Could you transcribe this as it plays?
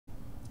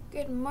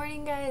Good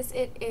morning, guys.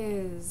 It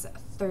is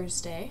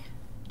Thursday,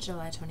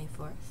 July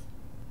 24th,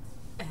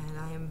 and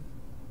I am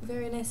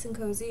very nice and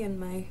cozy in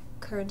my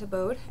current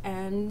abode,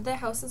 and the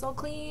house is all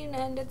clean,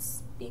 and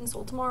it's being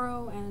sold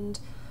tomorrow, and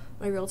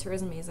my realtor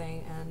is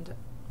amazing, and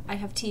I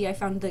have tea. I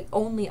found the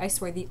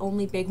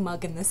only big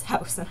mug in this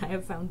house, and I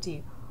have found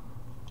tea.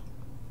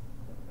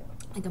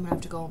 I think I'm gonna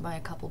have to go and buy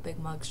a couple big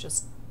mugs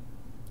just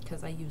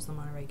because I use them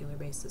on a regular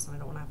basis, and I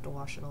don't want to have to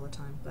wash it all the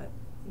time, but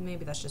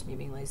maybe that's just me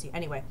being lazy.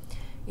 Anyway,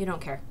 you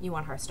don't care. You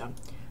want Hearthstone.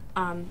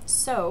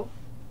 So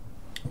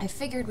I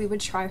figured we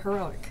would try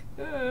Heroic.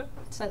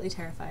 Slightly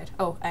terrified.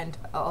 Oh, and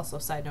also,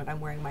 side note,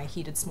 I'm wearing my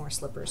heated s'more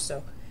slippers,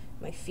 so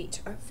my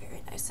feet are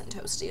very nice and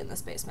toasty in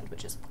this basement,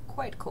 which is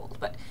quite cold,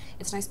 but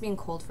it's nice being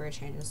cold for a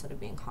change instead of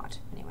being hot.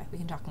 Anyway, we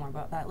can talk more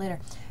about that later.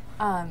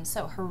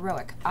 So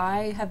Heroic.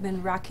 I have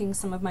been racking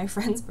some of my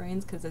friends'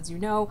 brains because, as you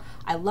know,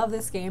 I love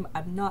this game.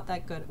 I'm not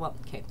that good. Well,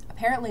 okay,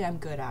 apparently I'm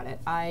good at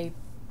it.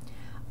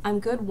 I'm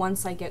good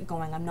once I get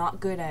going. I'm not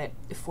good at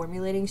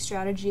formulating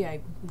strategy.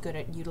 I'm good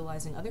at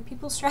utilizing other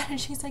people's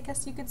strategies, I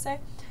guess you could say.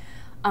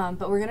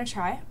 But we're going to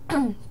try.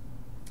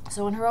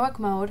 So in Heroic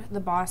mode, the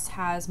boss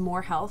has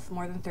more health,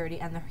 more than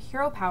 30, and the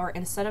hero power,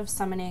 instead of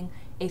summoning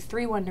a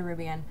 3/1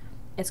 Nerubian,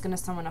 it's going to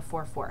summon a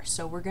 4/4.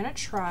 So we're going to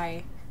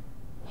try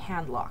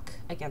HandLock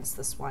against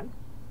this one,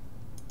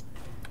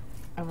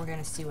 and we're going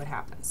to see what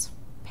happens.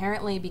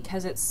 Apparently,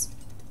 because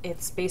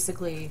it's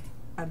basically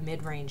a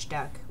mid-range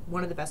deck,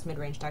 one of the best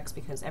mid-range decks,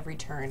 because every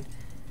turn,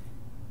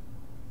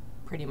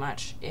 pretty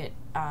much, it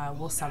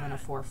will summon a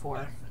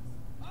 4/4.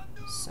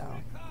 So,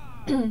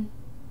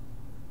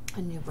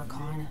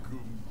 Anub'Rekhan.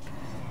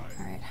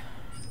 Alright,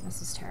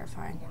 this is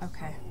terrifying.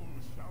 Okay.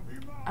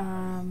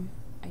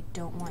 I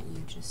don't want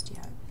you just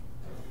yet.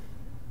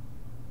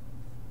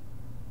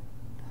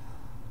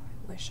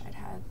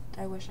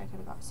 I wish I could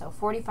have got, so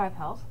 45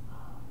 health.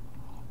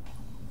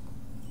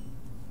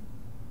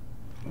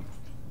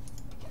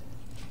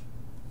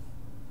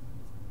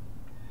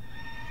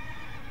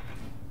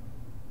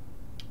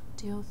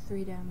 Deal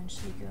 3 damage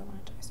to the hero when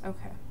it dies.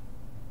 Okay.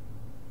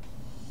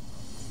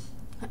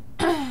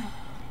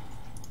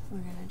 We're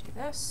gonna do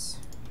this.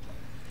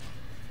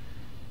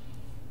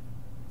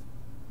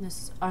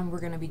 We're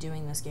gonna be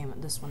doing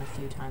this one a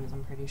few times,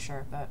 I'm pretty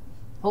sure, but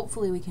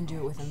hopefully we can do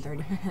it within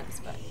 30 minutes,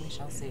 but we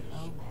shall see.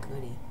 Oh,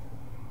 goody.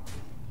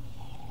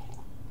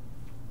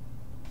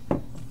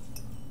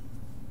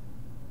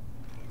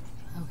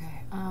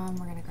 Okay,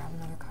 we're gonna grab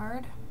another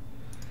card.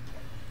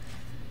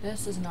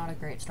 This is not a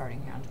great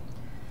starting hand.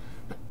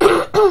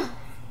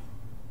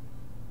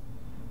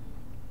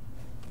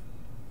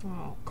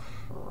 Oh,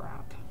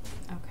 crap.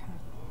 Okay.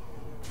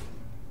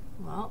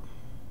 Well.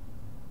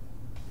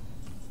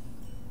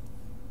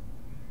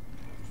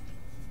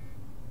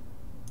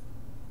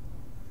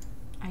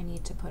 I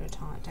need to put a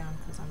taunt down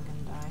because I'm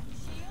gonna die.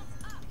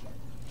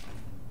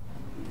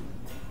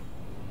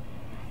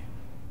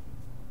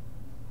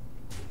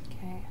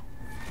 Okay.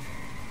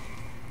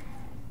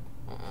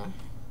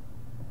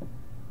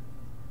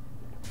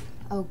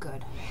 Oh,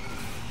 good.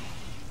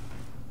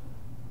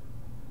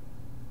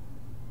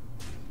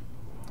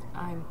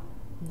 I'm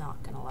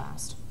not gonna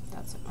last.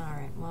 That's it.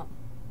 Alright, well.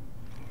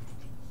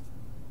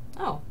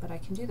 Oh, but I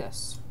can do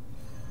this.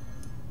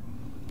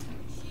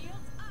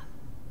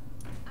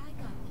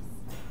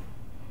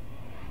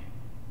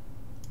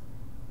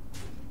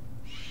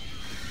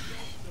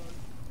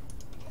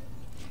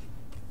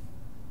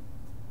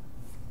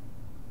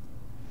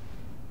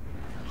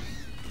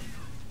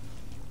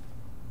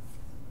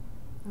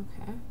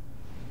 Okay.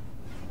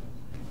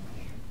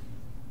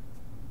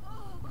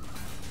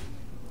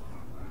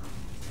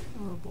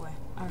 Oh boy.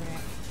 Alright.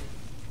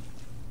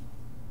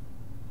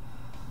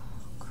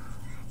 Oh,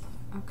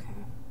 crap. Okay.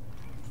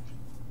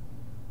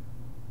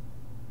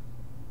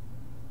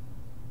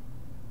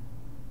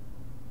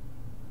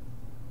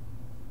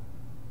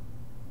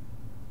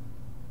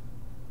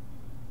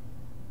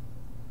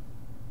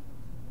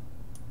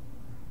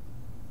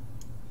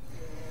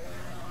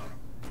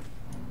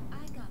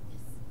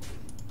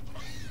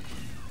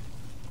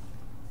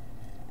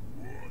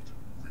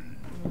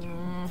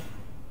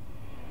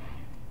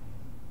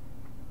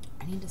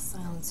 I need to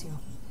silence you.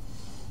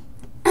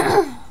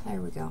 There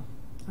we go.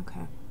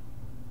 Okay.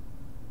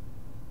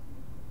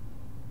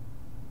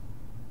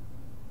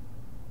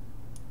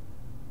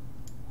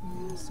 I'm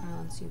gonna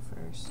silence you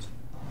first.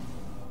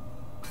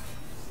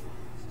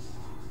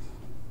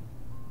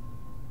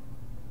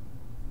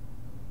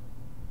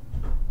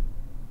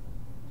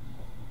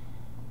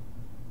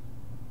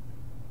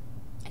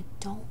 I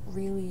don't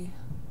really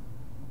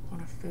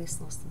want to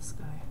faceless this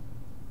guy.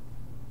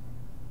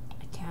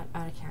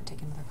 I can't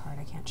take another card.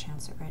 I can't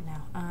chance it right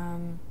now.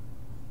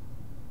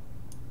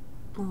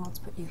 Well, let's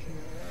put you here.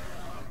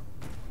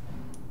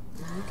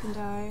 You can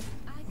die,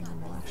 and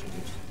then we'll actually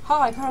do...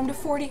 Oh, I put him to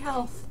 40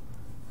 health!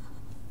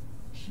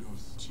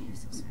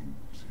 Jesus.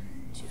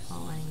 2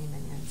 enemy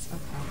minions.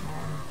 Okay,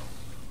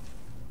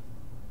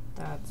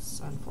 that's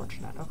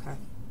unfortunate. Okay.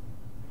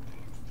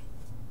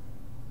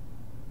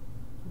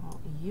 Well,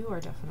 you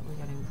are definitely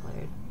getting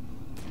played.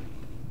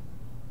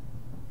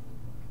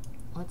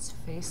 Let's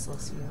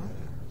faceless you.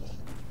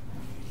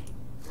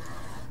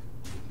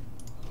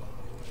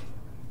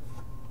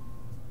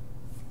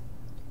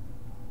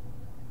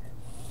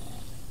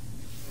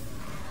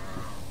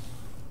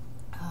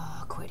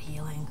 Oh, quit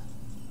healing.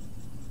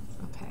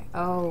 Okay.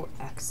 Oh,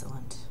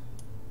 excellent.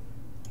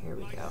 Here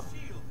we go.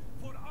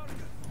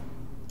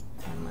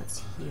 And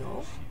let's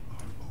heal.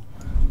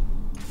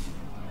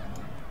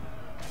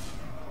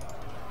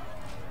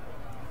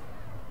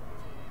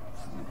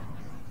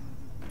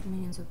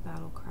 Minions with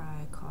battle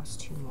cry cost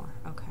 2 more.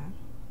 Okay.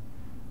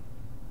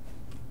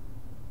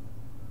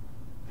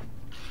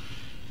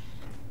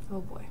 Oh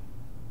boy.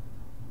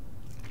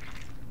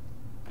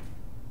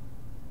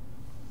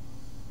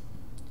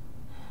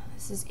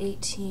 This is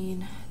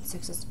 18.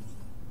 6 is.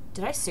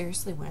 Did I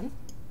seriously win?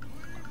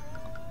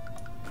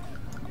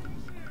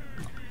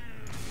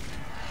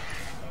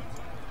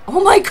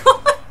 Oh my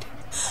god!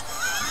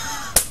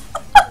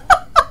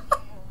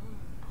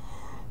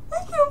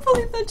 I can't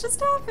believe that just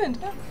happened.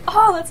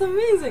 Oh, that's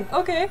amazing.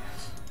 Okay.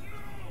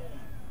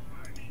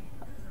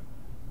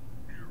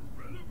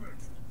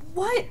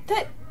 What?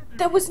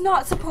 That was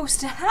not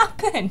supposed to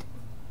happen.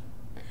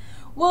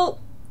 Well,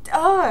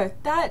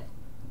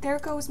 there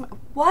goes my,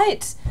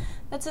 what?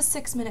 That's a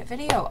 6-minute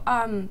video.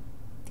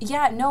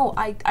 Yeah, no,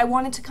 I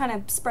wanted to kind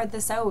of spread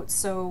this out,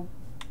 so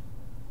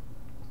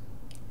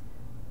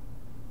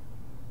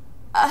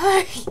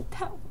that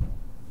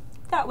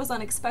was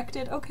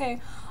unexpected.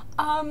 Okay.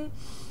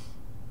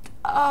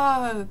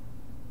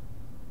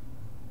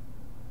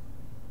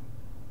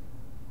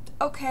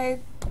 Okay.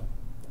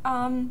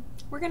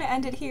 We're gonna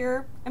end it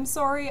here. I'm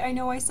sorry, I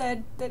know I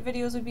said that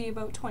videos would be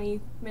about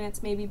 20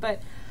 minutes maybe,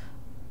 but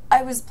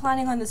I was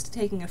planning on this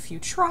taking a few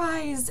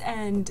tries,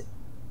 and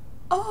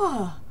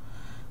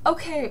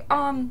okay,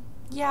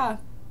 yeah,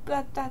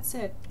 that's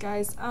it,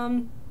 guys.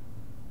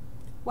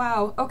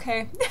 Wow,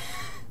 okay.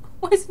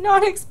 Was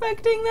not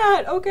expecting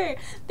that. Okay,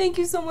 thank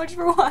you so much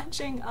for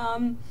watching.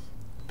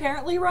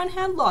 Apparently run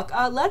HandLock.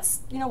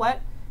 Let's, you know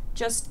what,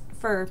 just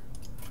for,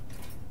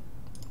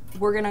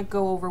 we're gonna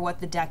go over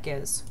what the deck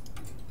is,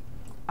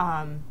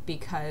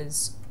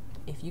 because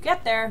if you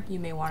get there, you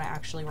may want to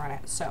actually run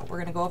it. So we're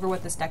gonna go over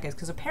what this deck is,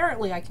 because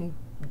apparently I can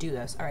do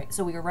this. All right,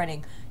 so we are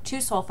running 2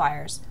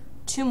 Soulfires,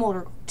 2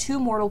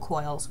 Mortal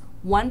Coils,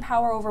 1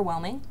 Power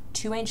Overwhelming,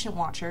 2 Ancient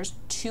Watchers,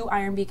 2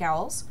 Ironbeak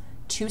Owls,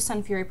 2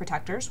 Sunfury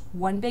Protectors,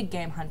 1 Big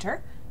Game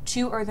Hunter,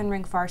 2 Earthen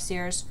Ring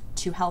Farseers,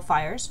 2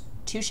 Hellfires,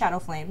 2 Shadow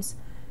Flames.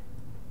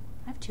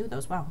 I have 2 of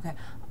those. Wow. Okay.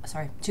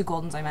 Sorry. 2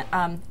 Goldens. I meant.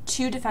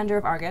 2 Defender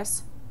of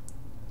Argus.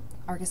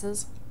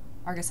 Arguses.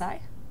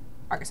 Argusi.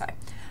 Argusi.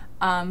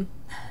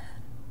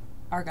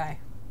 Argai.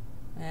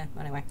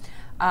 Anyway.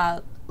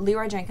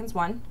 Leroy Jenkins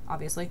 1,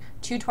 obviously.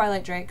 2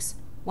 Twilight Drakes,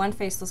 1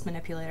 Faceless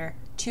Manipulator,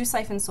 2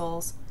 Siphon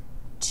Souls,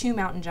 2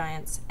 Mountain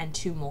Giants, and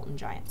 2 Molten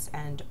Giants.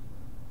 And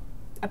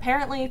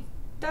apparently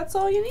that's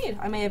all you need.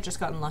 I may have just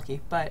gotten lucky,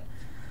 but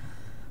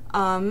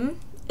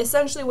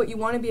essentially what you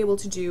want to be able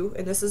to do,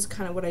 and this is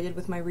kind of what I did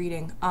with my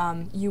reading,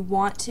 you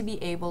want to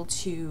be able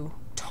to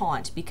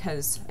taunt,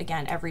 because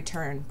again, every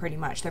turn pretty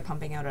much they're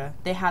pumping out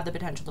they have the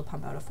potential to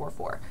pump out a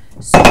 4/4.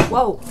 So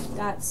whoa,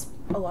 that's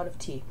a lot of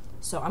tea.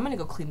 So I'm gonna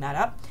go clean that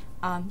up.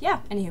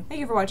 Yeah, anywho,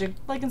 thank you for watching.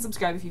 Like and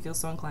subscribe if you feel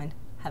so inclined.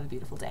 Have a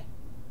beautiful day.